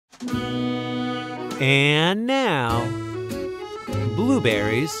And now,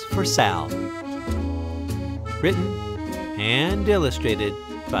 Blueberries for Sal. Written and illustrated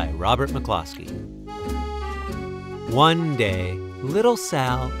by Robert McCloskey. One day, little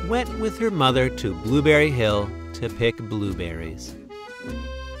Sal went with her mother to Blueberry Hill to pick blueberries.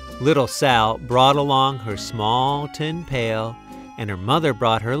 Little Sal brought along her small tin pail, and her mother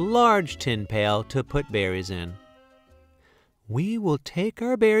brought her large tin pail to put berries in. "We will take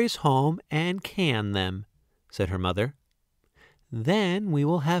our berries home and can them," said her mother. "Then we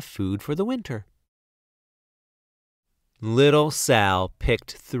will have food for the winter." Little Sal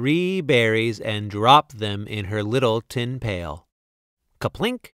picked 3 berries and dropped them in her little tin pail.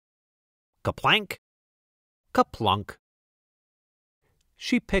 Kaplink, kaplank, kaplunk.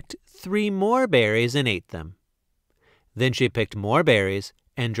 She picked 3 more berries and ate them. Then she picked more berries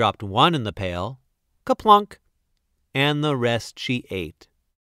and dropped 1 in the pail. Kaplunk. And the rest she ate.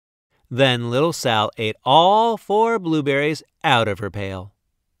 Then little Sal ate all 4 blueberries out of her pail.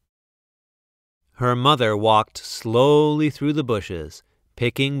 Her mother walked slowly through the bushes,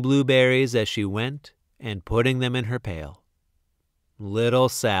 picking blueberries as she went and putting them in her pail. Little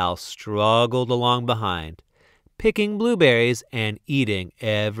Sal struggled along behind, picking blueberries and eating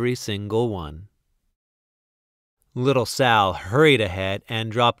every single one. Little Sal hurried ahead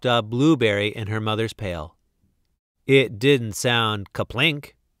and dropped a blueberry in her mother's pail. It didn't sound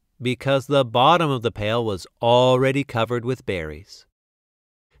kaplink because the bottom of the pail was already covered with berries.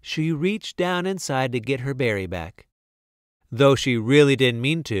 She reached down inside to get her berry back. Though she really didn't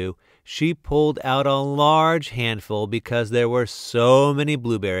mean to, she pulled out a large handful because there were so many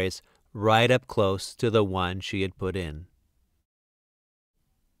blueberries right up close to the one she had put in.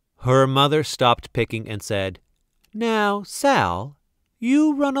 Her mother stopped picking and said, "Now, Sal,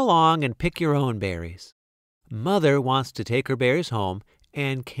 you run along and pick your own berries. Mother wants to take her berries home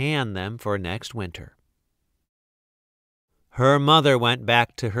and can them for next winter." Her mother went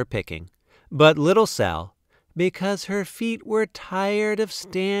back to her picking, but little Sal, because her feet were tired of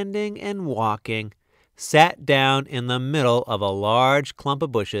standing and walking, sat down in the middle of a large clump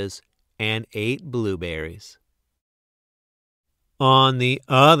of bushes and ate blueberries. On the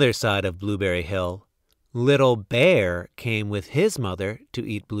other side of Blueberry Hill, Little Bear came with his mother to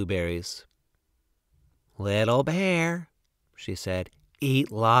eat blueberries. "Little Bear," she said,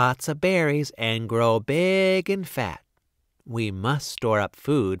 "eat lots of berries and grow big and fat. We must store up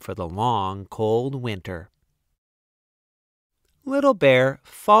food for the long, cold winter." Little Bear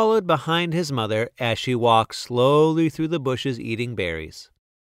followed behind his mother as she walked slowly through the bushes eating berries.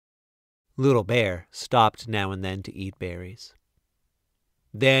 Little Bear stopped now and then to eat berries.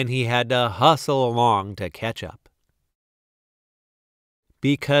 Then he had to hustle along to catch up.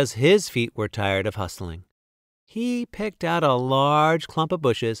 Because his feet were tired of hustling, he picked out a large clump of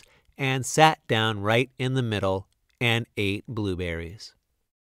bushes and sat down right in the middle and ate blueberries.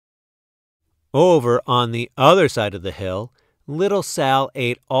 Over on the other side of the hill, little Sal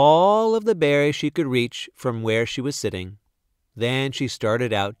ate all of the berries she could reach from where she was sitting. Then she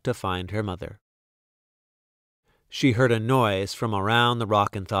started out to find her mother. She heard a noise from around the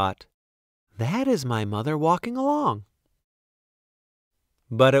rock and thought, "That is my mother walking along."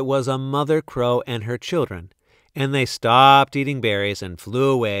 But it was a mother crow and her children, and they stopped eating berries and flew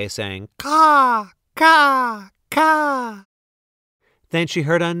away, saying, "Caw, caw, caw." Then she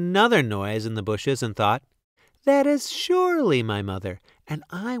heard another noise in the bushes and thought, "That is surely my mother, and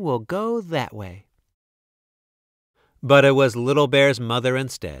I will go that way." But it was Little Bear's mother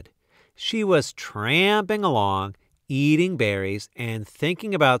instead. She was tramping along, eating berries and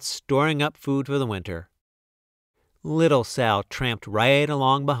thinking about storing up food for the winter. Little Sal tramped right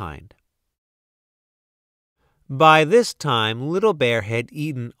along behind. By this time, Little Bear had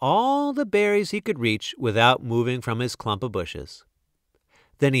eaten all the berries he could reach without moving from his clump of bushes.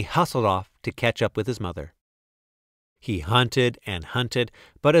 Then he hustled off to catch up with his mother. He hunted and hunted,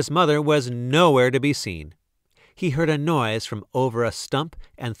 but his mother was nowhere to be seen. He heard a noise from over a stump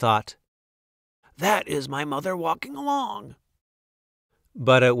and thought, "That is my mother walking along."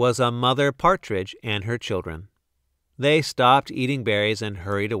 But it was a mother partridge and her children. They stopped eating berries and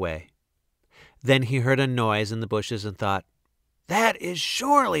hurried away. Then he heard a noise in the bushes and thought, "That is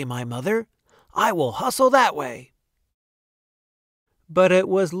surely my mother. I will hustle that way." But it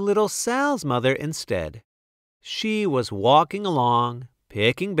was little Sal's mother instead. She was walking along,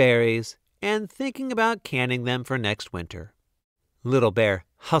 picking berries, and thinking about canning them for next winter. Little Bear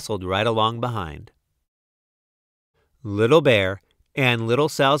hustled right along behind. Little Bear and Little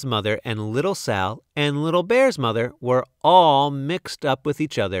Sal's mother and Little Sal and Little Bear's mother were all mixed up with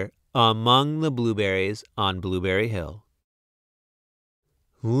each other among the blueberries on Blueberry Hill.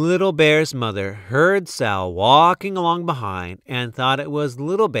 Little Bear's mother heard Sal walking along behind and thought it was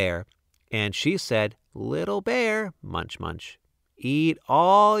Little Bear, and she said, "Little Bear, munch, munch, eat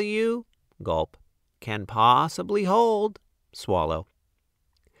all you, gulp, can possibly hold, swallow."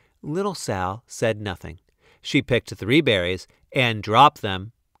 Little Sal said nothing. She picked 3 berries and dropped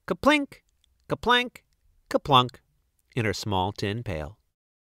them, kaplink, kaplank, kaplunk, in her small tin pail.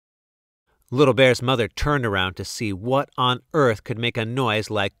 Little Bear's mother turned around to see what on earth could make a noise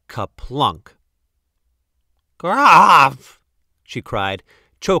like kaplunk. "Gruff!" she cried,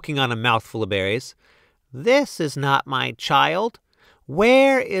 choking on a mouthful of berries. "This is not my child.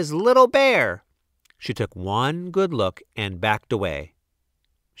 Where is Little Bear?" She took one good look and backed away.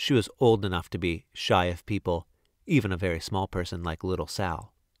 She was old enough to be shy of people, even a very small person like Little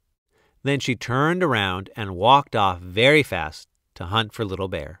Sal. Then she turned around and walked off very fast to hunt for Little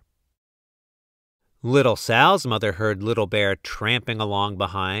Bear. Little Sal's mother heard Little Bear tramping along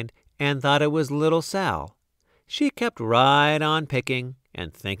behind and thought it was Little Sal. She kept right on picking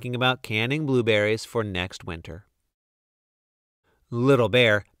and thinking about canning blueberries for next winter. Little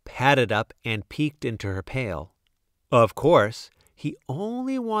Bear padded up and peeked into her pail. Of course, he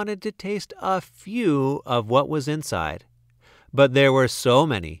only wanted to taste a few of what was inside. But there were so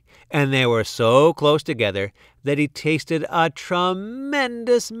many, and they were so close together that he tasted a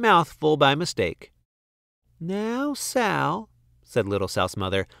tremendous mouthful by mistake. "Now, Sal," said Little Sal's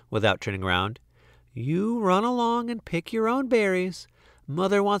mother without turning around, "you run along and pick your own berries.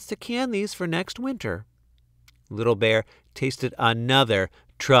 Mother wants to can these for next winter." Little Bear tasted another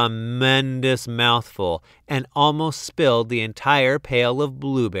tremendous mouthful and almost spilled the entire pail of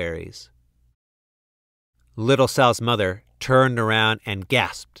blueberries. Little Sal's mother turned around and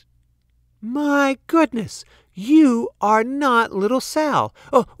gasped. "My goodness, you are not Little Sal.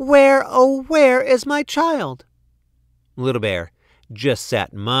 Oh, where is my child?" Little Bear just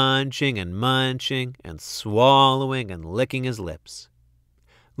sat munching and swallowing and licking his lips.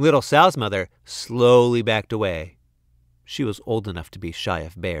 Little Sal's mother slowly backed away. She was old enough to be shy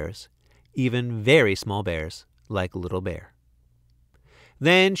of bears, even very small bears like Little Bear.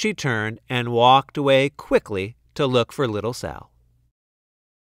 Then she turned and walked away quickly to look for Little Sal.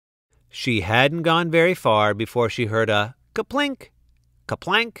 She hadn't gone very far before she heard a kaplink,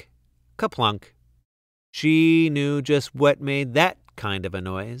 kaplank, kaplunk. She knew just what made that kind of a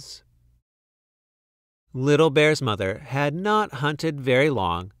noise. Little Bear's mother had not hunted very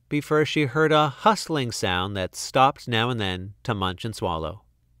long before she heard a hustling sound that stopped now and then to munch and swallow.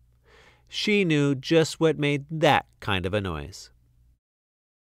 She knew just what made that kind of a noise.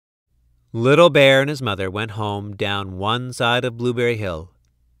 Little Bear and his mother went home down one side of Blueberry Hill,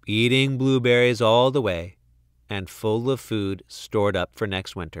 eating blueberries all the way, and full of food stored up for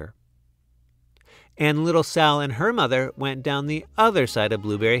next winter. And Little Sal and her mother went down the other side of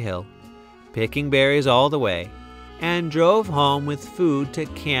Blueberry Hill, picking berries all the way, and drove home with food to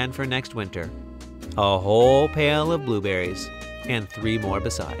can for next winter. A whole pail of blueberries, and 3 more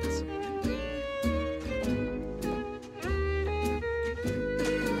besides.